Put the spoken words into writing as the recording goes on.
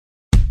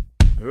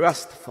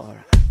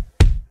Rastafari.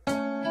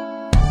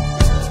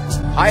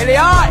 Highly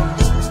high.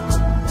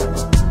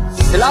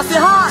 Selassie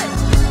high.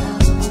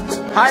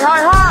 High,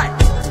 high, high.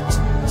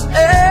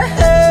 Hey,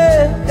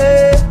 hey,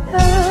 hey,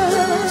 hey.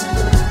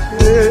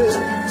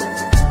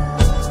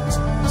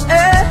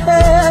 Hey,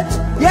 hey.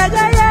 Yeah,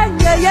 yeah, yeah,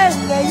 yeah, yeah,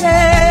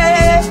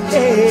 yeah,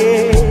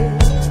 yeah.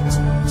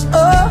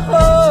 Oh,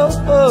 oh,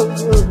 oh,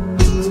 oh.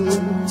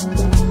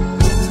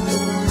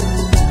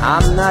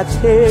 I'm not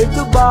here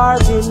to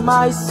bargain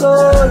my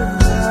soul.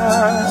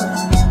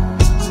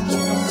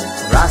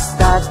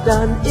 Rasta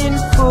done in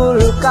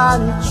full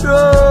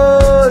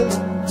control.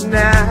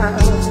 Now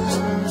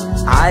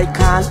I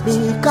can't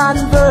be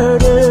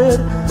converted.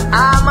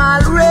 I'm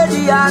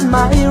already on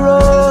my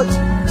road.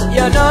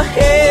 You know,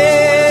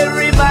 hey,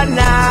 River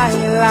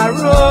Nile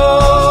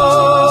road.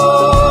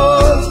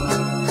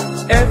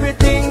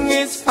 Everything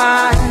is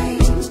fine.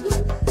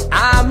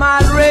 I'm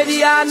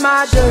already on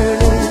my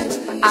journey.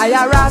 I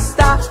a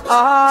Rasta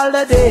all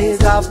the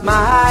days of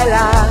my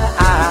life.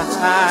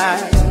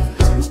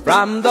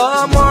 From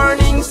the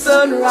morning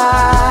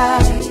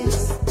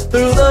sunrise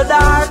through the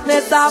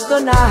darkness of the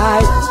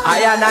night,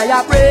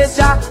 I praise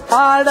Jah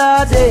all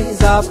the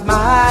days of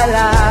my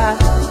life.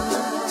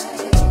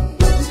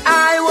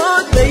 I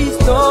won't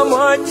waste no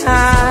more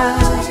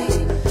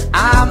time.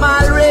 I'm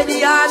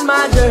already on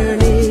my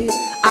journey.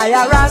 I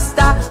a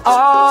Rasta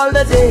all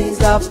the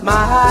days of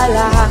my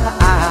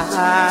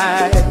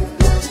life.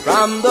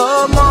 From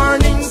the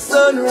morning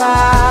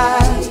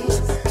sunrise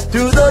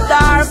to the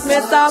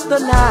darkness of the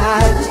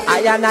night,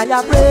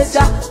 I praise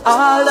Jah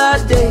all the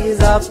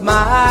days of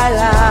my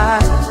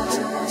life.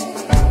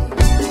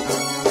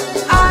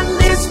 On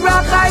this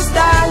rock I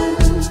stand,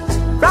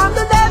 from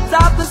the depths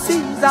of the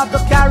seas of the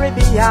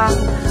Caribbean.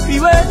 We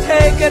were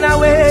taken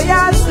away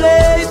as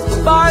slaves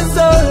for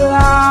so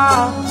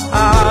long.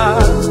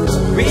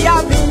 We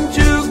have been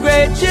through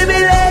great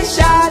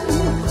tribulation.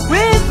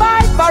 We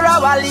fight for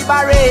our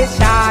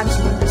liberation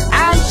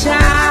and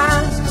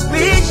chant.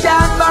 We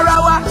chant for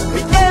our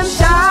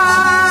redemption.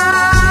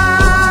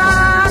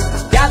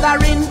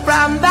 Gathering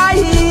from the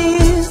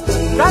east,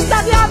 Rasta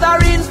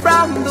gathering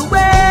from the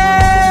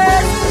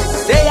west.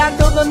 Say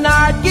unto the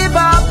north, give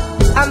up,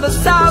 and the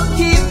south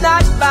keep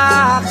not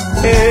back.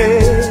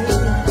 Hey.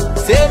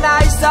 Say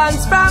thy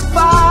sons from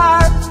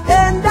far,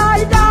 and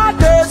thy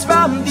daughters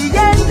from the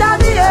end of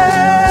the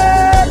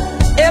earth.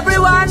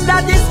 Everyone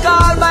that is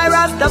called by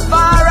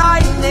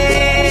Rastafari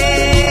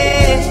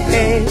name,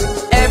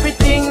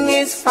 everything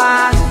is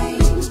fine.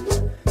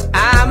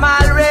 I'm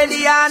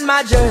already on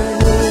my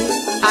journey.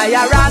 I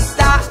a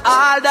Rasta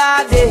all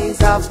the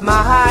days of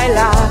my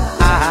life.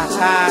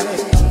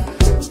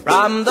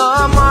 From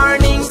the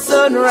morning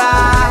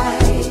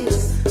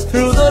sunrise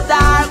through the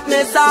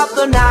darkness of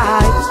the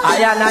night,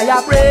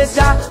 I praise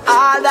Jah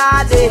all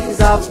the days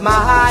of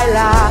my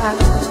life.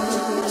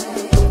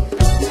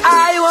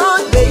 I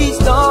won't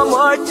waste no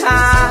more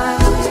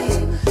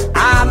time.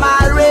 I'm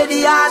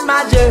already on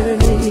my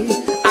journey.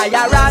 I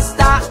a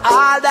Rasta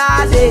all the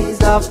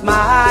days of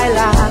my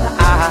life.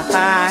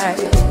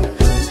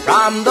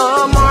 From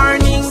the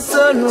morning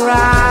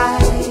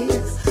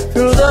sunrise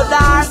through the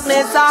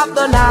darkness of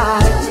the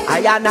night,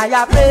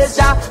 I praise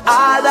Jah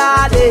all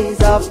the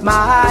days of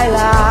my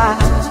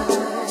life.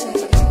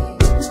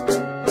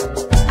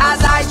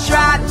 As I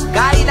trot,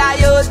 guide I,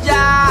 oh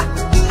Jah.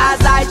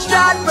 As I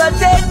trot,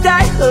 protect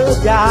I, oh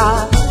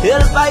Jah.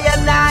 Help I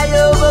and I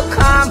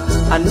overcome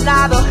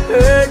another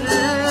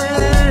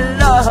hurdle.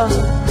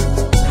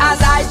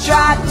 As I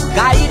trot,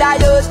 guide I,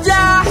 oh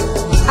Jah.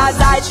 As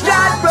I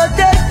trot,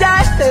 protect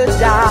I, oh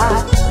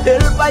Jah.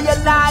 Help I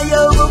and I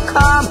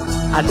overcome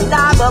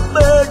another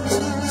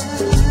burden.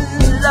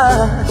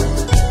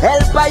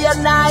 Help I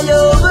and I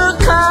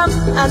overcome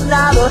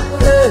another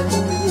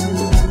hurdle.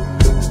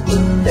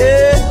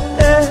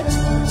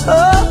 Oh,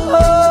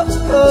 oh,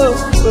 oh,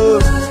 oh,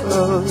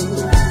 oh.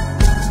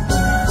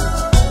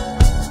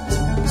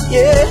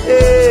 Yeah,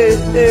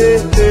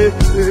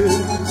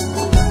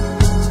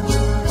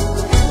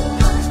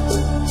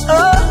 oh,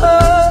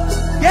 oh,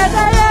 yeah,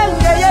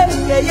 yeah, yeah,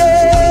 yeah,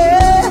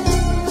 yeah.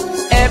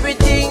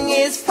 Everything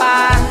is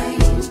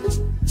fine.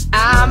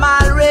 I'm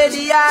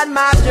already on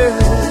my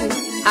journey.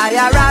 I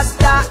a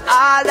Rasta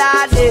all the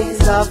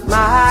days of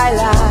my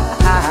life.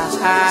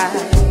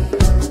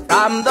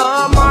 From the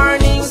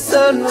morning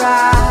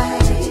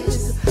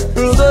sunrise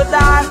through the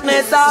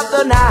darkness of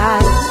the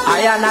night,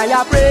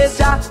 I praise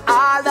Jah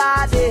all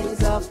the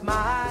days of my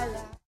life.